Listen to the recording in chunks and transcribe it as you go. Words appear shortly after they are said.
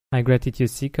Hi Gratitude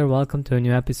Seeker, welcome to a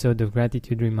new episode of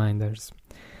Gratitude Reminders.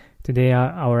 Today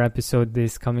our episode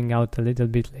is coming out a little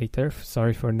bit later,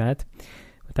 sorry for that.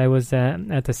 But I was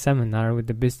at a seminar with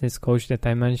the business coach that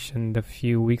I mentioned a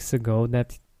few weeks ago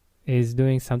that is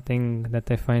doing something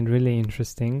that I find really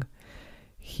interesting.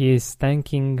 He is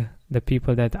thanking the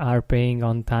people that are paying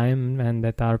on time and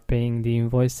that are paying the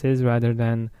invoices rather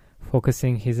than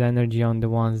focusing his energy on the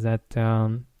ones that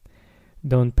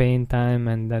don't pay in time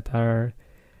and that are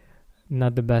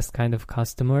not the best kind of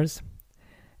customers.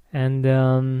 And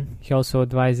he also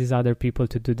advises other people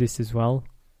to do this as well,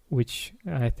 which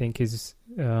I think is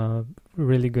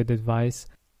really good advice.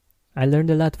 I learned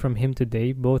a lot from him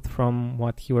today, both from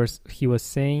what he was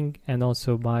saying and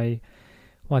also by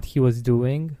what he was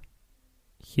doing.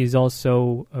 He's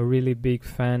also a really big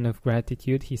fan of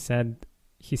gratitude. He says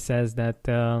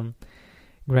that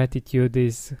gratitude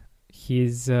is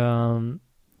his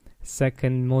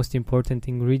second most important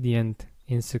ingredient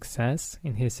in his success.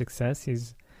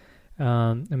 He's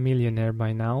a millionaire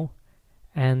by now,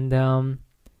 and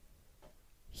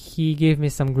he gave me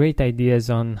some great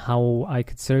ideas on how I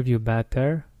could serve you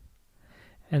better,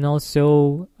 and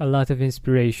also a lot of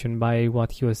inspiration by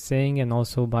what he was saying and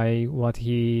also by what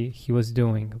he was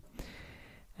doing.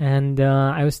 And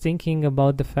I was thinking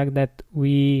about the fact that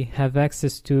we have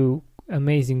access to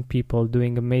amazing people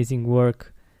doing amazing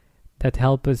work that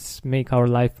help us make our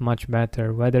life much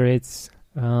better, whether it's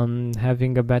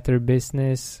having a better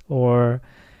business or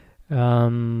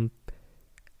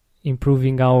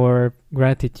improving our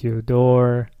gratitude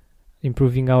or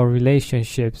improving our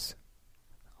relationships,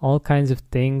 all kinds of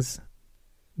things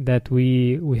that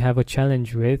we have a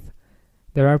challenge with.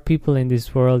 There are people in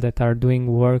this world that are doing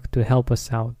work to help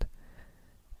us out.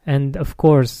 And of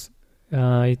course,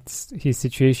 it's his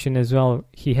situation as well.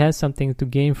 He has something to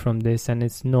gain from this, and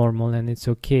it's normal and it's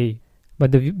okay.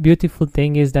 But the beautiful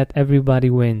thing is that everybody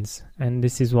wins, and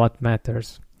this is what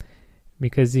matters.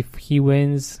 Because if he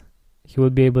wins, he will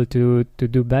be able to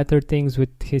do better things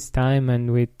with his time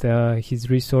and with his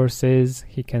resources.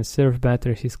 He can serve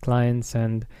better his clients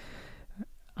and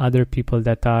other people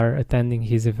that are attending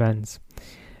his events.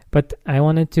 But I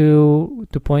wanted to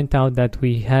point out that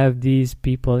we have these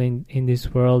people in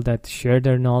this world that share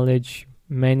their knowledge.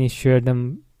 Many share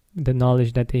the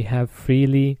knowledge that they have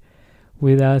freely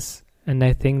with us. And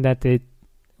I think that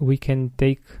we can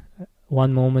take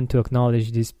one moment to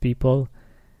acknowledge these people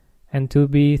and to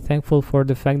be thankful for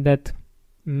the fact that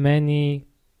many,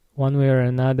 one way or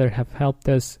another, have helped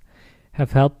us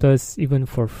even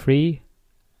for free.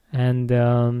 And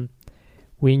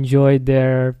we enjoyed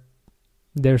their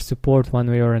support one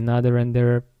way or another and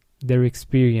their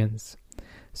experience.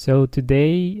 So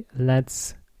today,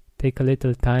 let's take a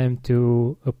little time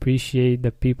to appreciate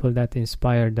the people that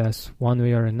inspired us one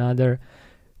way or another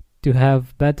to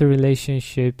have better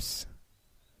relationships,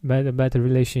 better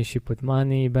relationship with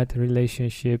money, better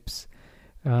relationships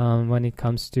when it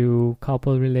comes to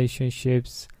couple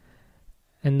relationships,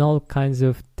 and all kinds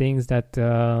of things that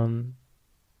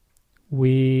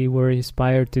we were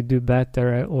inspired to do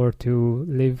better or to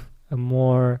live a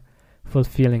more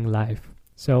fulfilling life.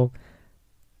 So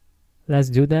let's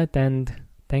do that, and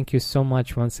thank you so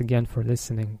much once again for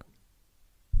listening.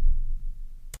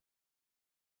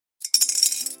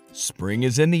 Spring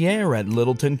is in the air at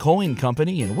Littleton Coin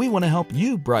Company, and we want to help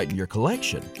you brighten your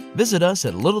collection. Visit us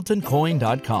at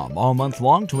littletoncoin.com all month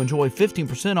long to enjoy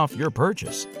 15% off your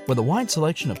purchase. With a wide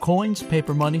selection of coins,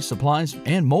 paper money, supplies,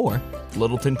 and more,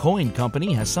 Littleton Coin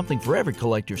Company has something for every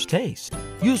collector's taste.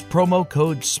 Use promo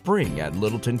code SPRING at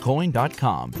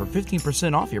littletoncoin.com for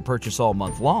 15% off your purchase all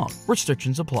month long.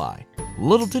 Restrictions apply.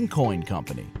 Littleton Coin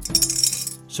Company.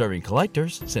 Serving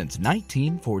collectors since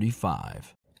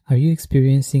 1945. Are you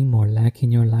experiencing more lack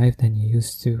in your life than you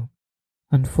used to?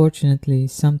 Unfortunately,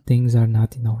 some things are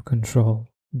not in our control,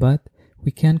 but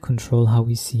we can control how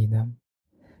we see them.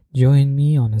 Join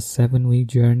me on a 7-week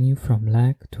journey from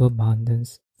lack to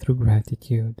abundance through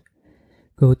gratitude.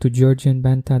 Go to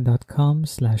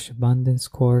georgianbenta.com/abundance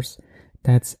course.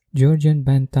 That's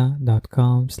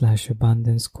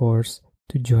georgianbenta.com/abundance course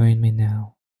to join me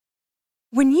now.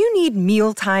 When you need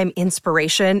mealtime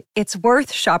inspiration, it's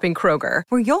worth shopping Kroger,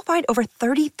 where you'll find over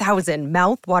 30,000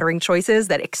 mouth-watering choices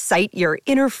that excite your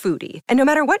inner foodie. And no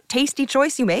matter what tasty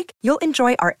choice you make, you'll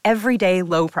enjoy our everyday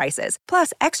low prices,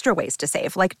 plus extra ways to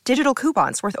save, like digital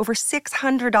coupons worth over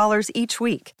 $600 each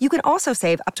week. You can also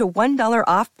save up to $1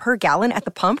 off per gallon at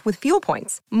the pump with fuel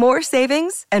points. More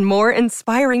savings and more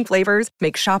inspiring flavors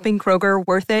make shopping Kroger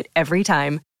worth it every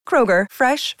time. Kroger,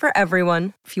 fresh for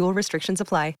everyone. Fuel restrictions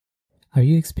apply. Are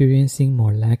you experiencing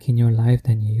more lack in your life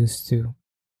than you used to?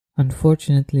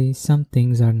 Unfortunately, some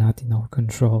things are not in our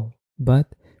control,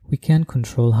 but we can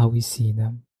control how we see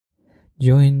them.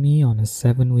 Join me on a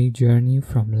 7-week journey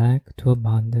from lack to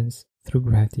abundance through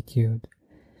gratitude.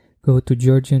 Go to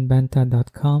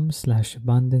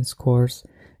georgianbenta.com/abundance course.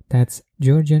 That's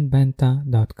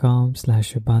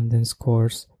georgianbenta.com/abundance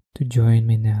course to join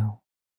me now.